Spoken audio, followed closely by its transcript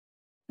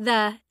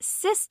The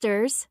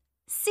Sisters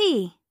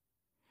See,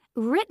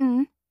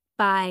 written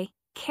by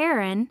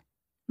Karen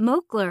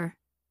Moakler,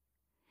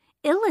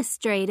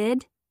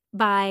 illustrated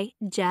by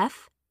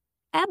Jeff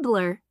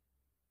Ebler.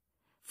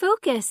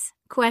 Focus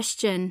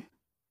question: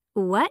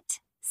 what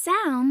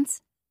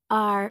sounds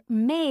are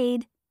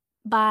made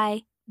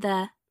by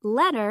the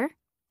letter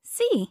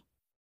C?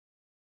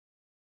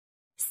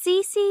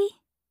 Cece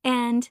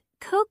and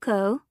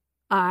Coco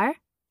are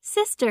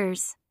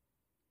sisters.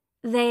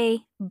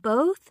 They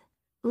both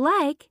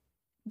like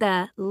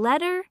the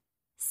letter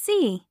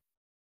C.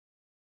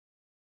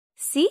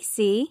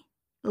 Cece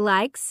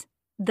likes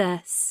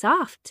the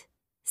soft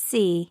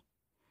C.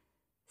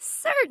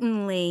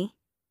 Certainly,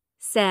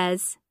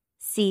 says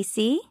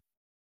Cece.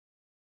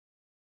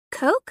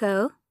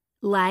 Coco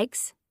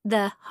likes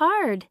the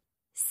hard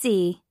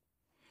C.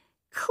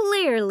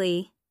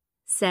 Clearly,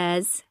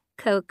 says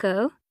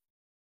Coco.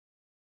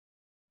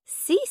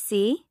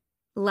 Cece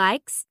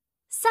likes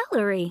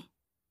celery.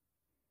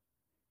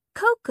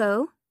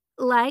 Coco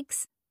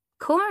likes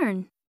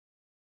corn.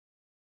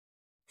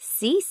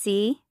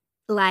 Cece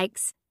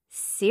likes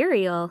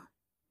cereal.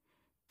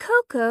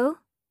 Coco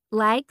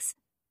likes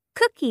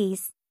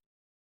cookies.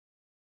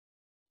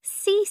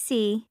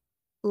 Cece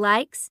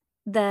likes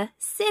the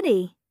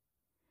city.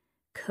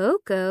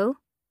 Coco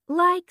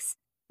likes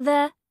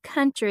the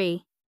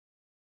country.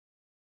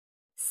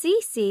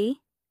 Cece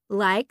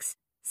likes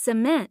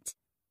cement.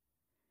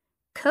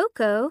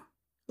 Coco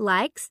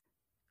likes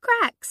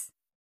cracks.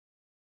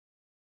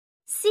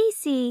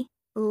 Cece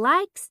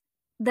likes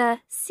the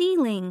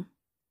ceiling.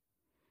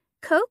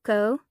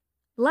 Coco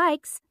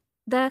likes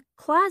the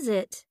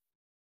closet.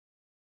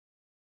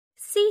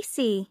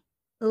 Cece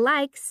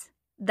likes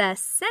the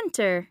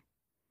center.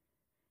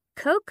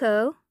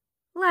 Coco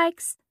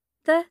likes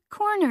the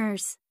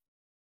corners.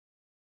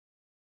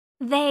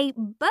 They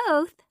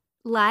both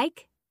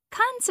like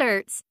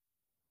concerts.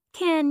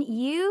 Can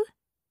you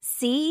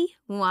see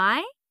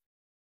why?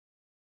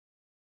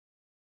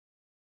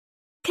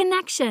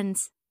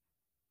 Connections: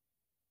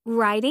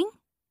 writing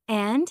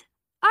and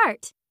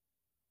art.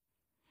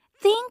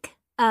 Think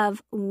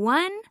of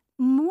one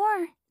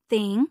more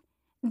thing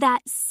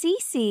that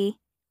Cece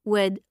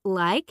would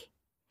like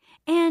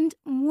and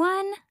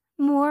one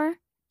more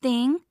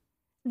thing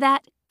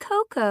that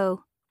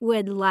Coco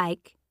would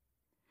like.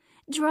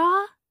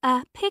 Draw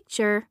a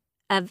picture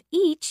of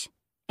each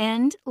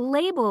and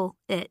label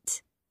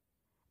it.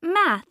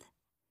 Math.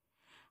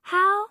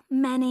 How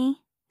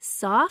many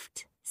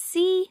soft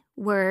C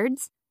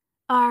words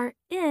are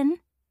in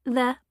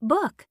the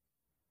book?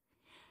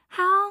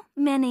 How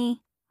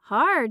many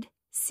hard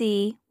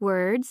C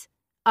words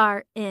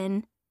are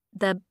in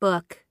the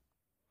book?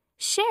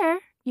 Share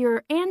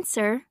your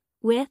answer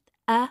with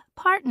a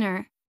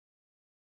partner.